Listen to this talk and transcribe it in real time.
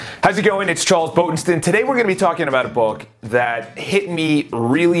How's it going? It's Charles Botenston. Today we're going to be talking about a book that hit me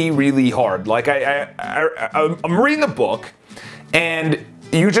really hard. Like I'm reading the book and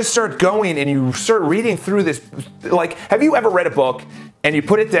you just start going and you start reading through this. Like, have you ever read a book and you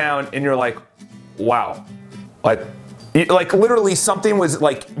put it down and you're like, wow, like literally something was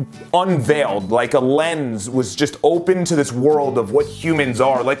like unveiled, like a lens was just open to this world of what humans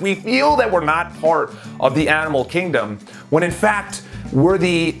are. Like, we feel that we're not part of the animal kingdom when in fact we're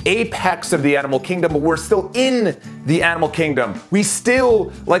the apex of the animal kingdom, but we're still in the animal kingdom. We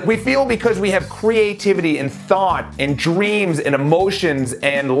still, we feel because we have creativity and thought and dreams and emotions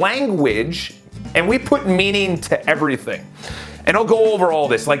and language, and we put meaning to everything. And I'll go over all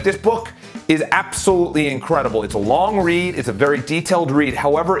this. Like, this book is absolutely incredible. It's a long read, it's a very detailed read.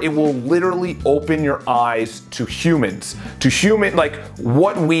 However, it will literally open your eyes to humans, like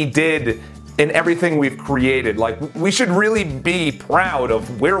what we did and everything we've created. Like, we should really be proud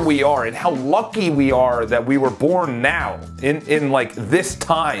of where we are and how lucky we are that we were born now in like this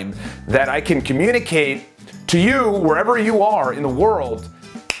time, that I can communicate to you wherever you are in the world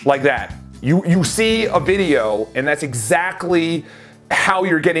like that. You see a video and that's exactly how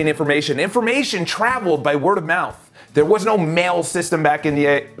you're getting information. Information traveled by word of mouth. There was no mail system back in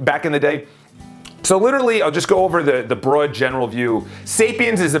the day. So literally, I'll just go over the broad general view.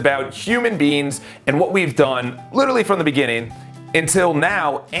 Sapiens is about human beings and what we've done literally from the beginning until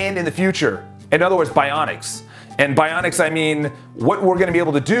now and in the future. In other words, bionics. And bionics, I mean what we're gonna be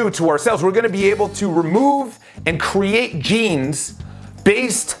able to do to ourselves. We're gonna be able to remove and create genes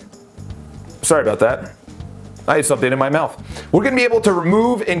based, sorry about that. I have something in my mouth. We're gonna be able to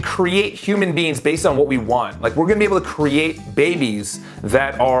remove and create human beings based on what we want. Like, we're gonna be able to create babies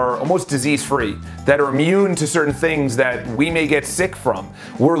that are almost disease-free, that are immune to certain things that we may get sick from.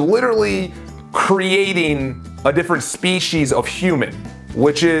 We're literally creating a different species of human,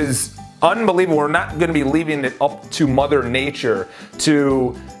 which is unbelievable. We're not gonna be leaving it up to Mother Nature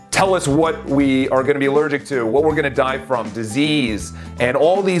to tell us what we are going to be allergic to, what we're going to die from, disease, and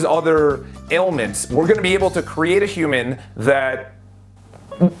all these other ailments. We're going to be able to create a human that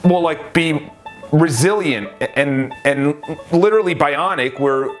will be resilient and literally bionic,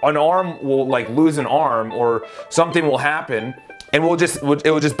 where an arm will lose an arm or something will happen, and we'll just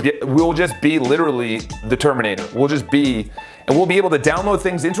be literally the Terminator. And we'll be able to download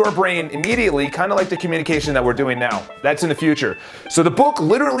things into our brain immediately, kind of like the communication that we're doing now. That's in the future. So the book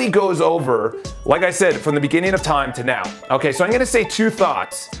literally goes over, like I said, from the beginning of time to now. Okay, so I'm gonna say two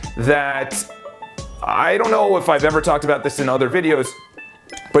thoughts that I don't know if I've ever talked about this in other videos,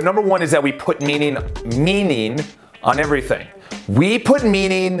 but number one is that we put meaning on everything. We put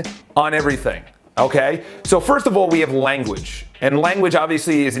meaning on everything. Okay, so first of all, we have language, and language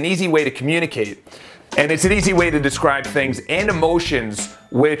obviously is an easy way to communicate, and it's an easy way to describe things and emotions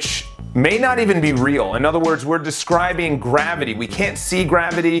which may not even be real. In other words, we're describing gravity. We can't see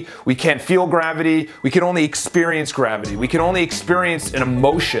gravity, we can't feel gravity, we can only experience gravity, we can only experience an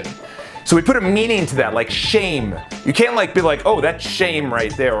emotion. So we put a meaning to that, like shame. You can't be like, oh, that's shame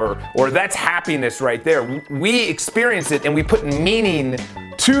right there, or that's happiness right there. We experience it and we put meaning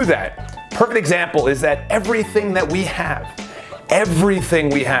to that. Perfect example is that everything we have,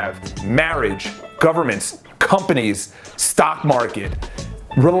 marriage, governments, companies, stock market,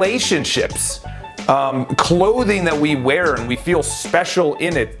 relationships, clothing that we wear and we feel special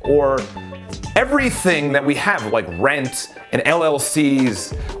in it, or everything that we have, like rent and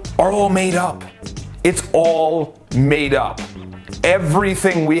LLCs, are all made up. It's all made up.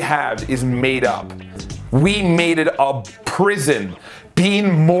 Everything we have is made up. We made it a prison.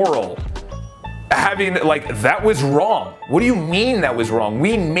 Being moral, having that was wrong. What do you mean that was wrong?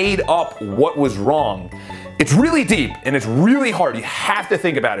 We made up what was wrong. It's really deep and it's really hard. You have to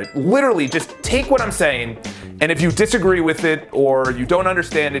think about it. Literally, just take what I'm saying, and if you disagree with it or you don't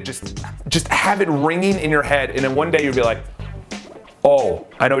understand it, just have it ringing in your head, and then one day you'll be like, oh,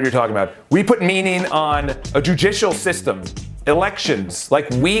 I know what you're talking about. We put meaning on a judicial system, elections.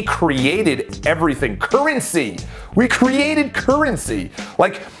 We created everything. Currency. We created currency.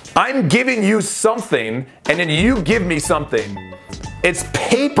 I'm giving you something and then you give me something. It's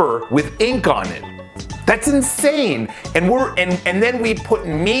paper with ink on it. That's insane. And then we put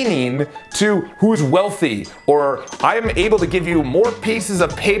meaning to who's wealthy, or I'm able to give you more pieces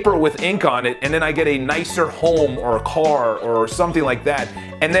of paper with ink on it, and then I get a nicer home or a car or something like that.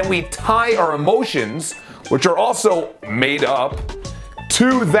 And then we tie our emotions, which are also made up,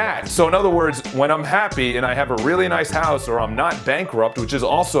 to that. So in other words, when I'm happy and I have a really nice house, or I'm not bankrupt, which is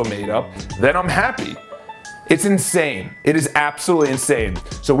also made up, then I'm happy. It's insane. It is absolutely insane.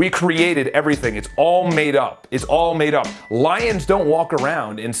 So we created everything. It's all made up. It's all made up. Lions don't walk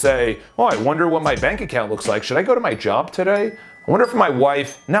around and say, oh, I wonder what my bank account looks like. Should I go to my job today? I wonder if my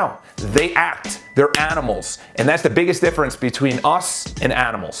wife, no, they act. They're animals. And that's the biggest difference between us and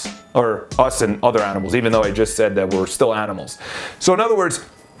animals, or us and other animals, even though I just said that we're still animals. So in other words,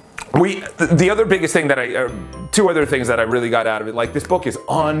 the other biggest thing that two other things that I really got out of it, like this book is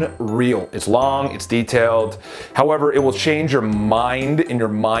unreal. It's long, it's detailed. However, it will change your mind and your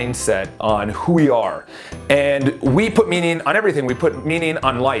mindset on who we are. And we put meaning on everything. We put meaning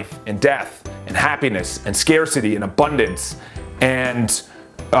on life and death and happiness and scarcity and abundance. And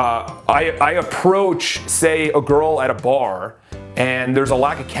I approach, say, a girl at a bar and there's a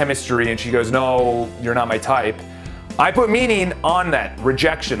lack of chemistry and she goes, no, you're not my type. I put meaning on that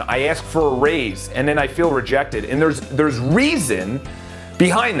rejection. I ask for a raise and then I feel rejected. And there's reason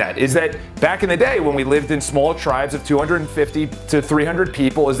behind that, is that back in the day when we lived in small tribes of 250 to 300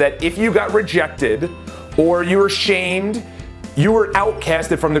 people, is that if you got rejected or you were shamed, you were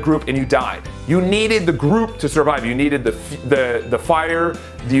outcasted from the group and you died. You needed the group to survive. You needed the fire.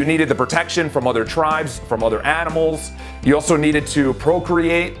 You needed the protection from other tribes, from other animals. You also needed to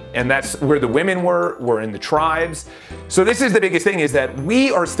procreate, and that's where the women were in the tribes. So this is the biggest thing, is that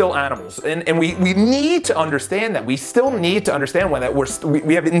we are still animals, and we need to understand that. We still need to understand that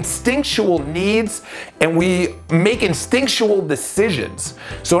we have instinctual needs, and we make instinctual decisions.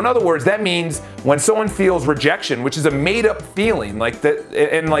 So in other words, that means when someone feels rejection, which is a made-up feeling, like that,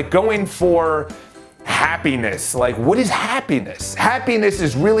 and like going for happiness. Like, what is happiness? Happiness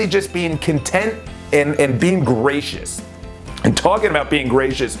is really just being content and being gracious. And talking about being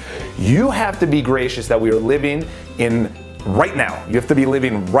gracious, you have to be gracious that we are living in right now. You have to be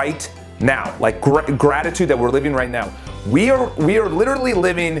living right now. Like gratitude that we're living right now. We are literally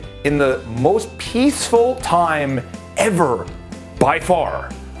living in the most peaceful time ever, by far.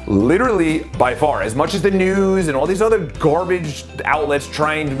 Literally by far. As much as the news and all these other garbage outlets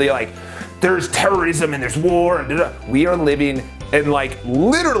trying to be like, there's terrorism and there's war, and we are living in like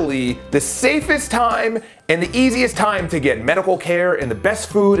literally the safest time and the easiest time to get medical care and the best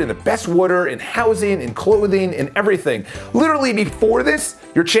food and the best water and housing and clothing and everything. Literally before this,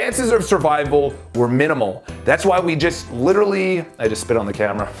 your chances of survival were minimal. That's why we just literally, I just spit on the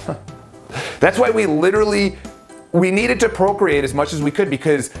camera. That's why we needed to procreate as much as we could,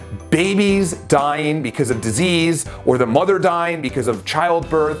 because babies dying because of disease, or the mother dying because of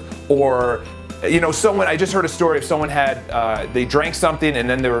childbirth, or someone, I just heard a story of someone they drank something and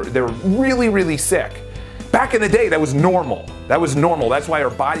then they were really, really sick. Back in the day, that was normal. That was normal. That's why our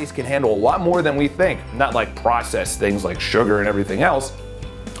bodies can handle a lot more than we think. Not like processed things like sugar and everything else.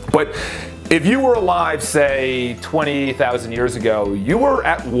 But if you were alive, say 20,000 years ago, you were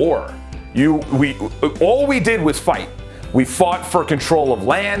at war. All we did was fight. We fought for control of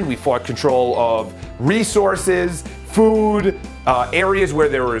land. We fought control of resources, food, areas where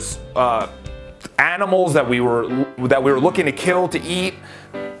there was animals that we were looking to kill to eat.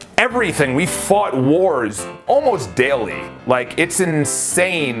 Everything. We fought wars almost daily. Like, it's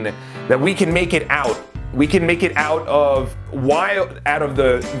insane that we can make it out. We can make it out of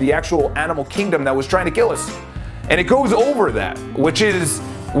the actual animal kingdom that was trying to kill us. And it goes over that, which is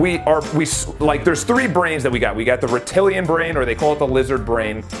there's three brains that we got. We got the reptilian brain, or they call it the lizard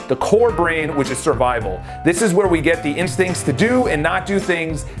brain, the core brain, which is survival. This is where we get the instincts to do and not do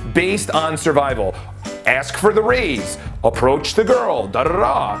things based on survival. Ask for the raise, approach the girl,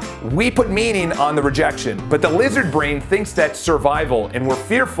 We put meaning on the rejection. But the lizard brain thinks that's survival, and we're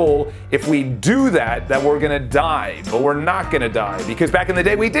fearful if we do that we're gonna die. But we're not gonna die, because back in the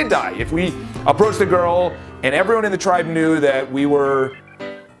day we did die. If we approached the girl and everyone in the tribe knew that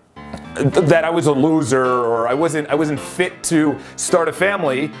I was a loser, or I wasn't fit to start a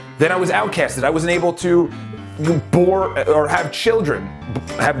family, then I was outcasted. I wasn't able to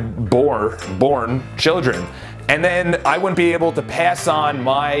have born children. And then I wouldn't be able to pass on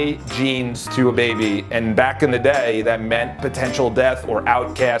my genes to a baby. And back in the day, that meant potential death or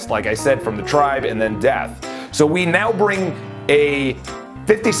outcast, like I said, from the tribe, and then death. So we now bring a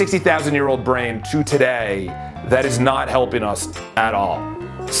 50, 60,000 year old brain to today that is not helping us at all.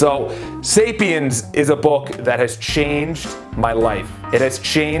 So Sapiens is a book that has changed my life. It has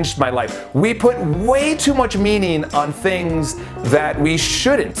changed my life. We put way too much meaning on things that we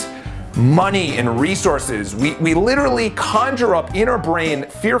shouldn't. Money and resources. We literally conjure up in our brain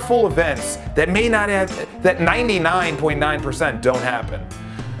fearful events that may not have, that 99.9% don't happen.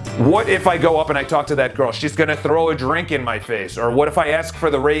 What if I go up and I talk to that girl? She's gonna throw a drink in my face. Or what if I ask for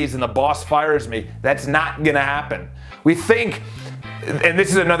the raise and the boss fires me? That's not gonna happen. We think, and this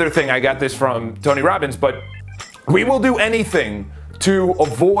is another thing, I got this from Tony Robbins, but We will do anything to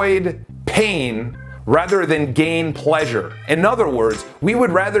avoid pain rather than gain pleasure. In other words, we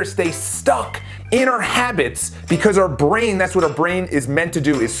would rather stay stuck in our habits because our brain, that's what our brain is meant to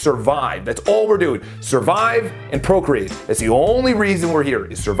do, is survive. That's all we're doing. Survive and procreate. That's the only reason we're here,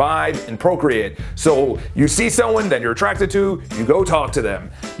 is survive and procreate. So you see someone that you're attracted to, you go talk to them.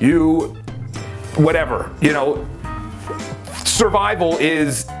 Whatever, survival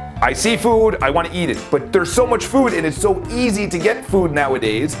is, I see food, I want to eat it. But there's so much food and it's so easy to get food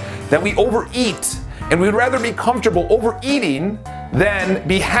nowadays that we overeat. And we'd rather be comfortable overeating than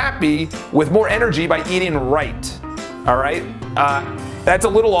be happy with more energy by eating right. All right? That's a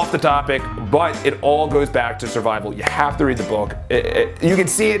little off the topic, but it all goes back to survival. You have to read the book. You can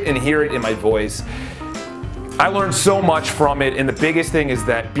see it and hear it in my voice. I learned so much from it, and the biggest thing is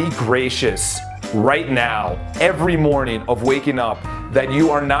that be gracious right now, every morning of waking up, that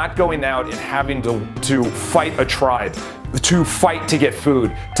you are not going out and having to fight a tribe, to fight to get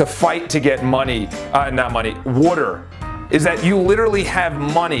food, to fight to get money, water, is that you literally have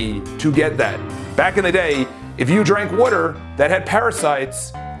money to get that. Back in the day, if you drank water that had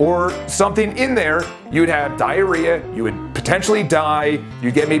parasites or something in there, you'd have diarrhea, you would potentially die,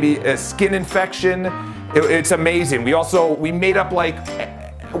 you'd get maybe a skin infection. It's amazing. We made up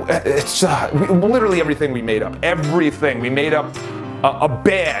literally everything we made up. Everything. We made up a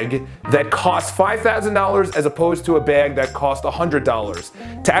bag that cost $5,000 as opposed to a bag that cost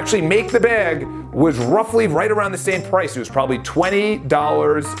 $100. To actually make the bag was roughly right around the same price. It was probably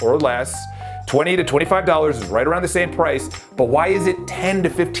 $20 or less. $20 to $25 is right around the same price. But why is it 10 to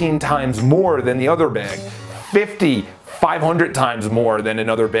 15 times more than the other bag? 50, 500 times more than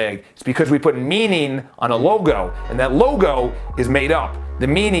another bag. It's because we put meaning on a logo, and that logo is made up. The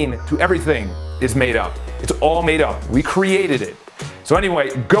meaning to everything is made up. It's all made up. We created it. So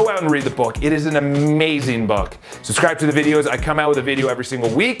anyway, go out and read the book. It is an amazing book. Subscribe to the videos. I come out with a video every single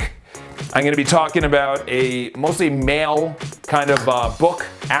week. I'm going to be talking about a mostly male kind of book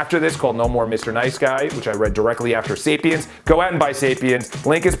after this called No More Mr. Nice Guy, which I read directly after Sapiens. Go out and buy Sapiens.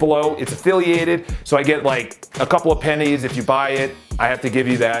 Link is below. It's affiliated, so I get like a couple of pennies if you buy it. I have to give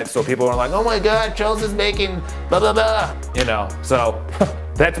you that, so people are like, oh my God, Charles is making blah, blah, blah. So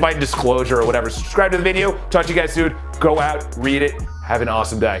that's my disclosure or whatever. Subscribe to the video. Talk to you guys soon. Go out, read it. Have an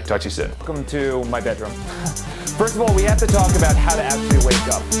awesome day. Talk to you soon. Welcome to my bedroom. First of all, we have to talk about how to actually wake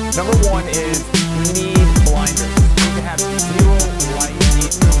up. Number one is you need blinders. You need to have zero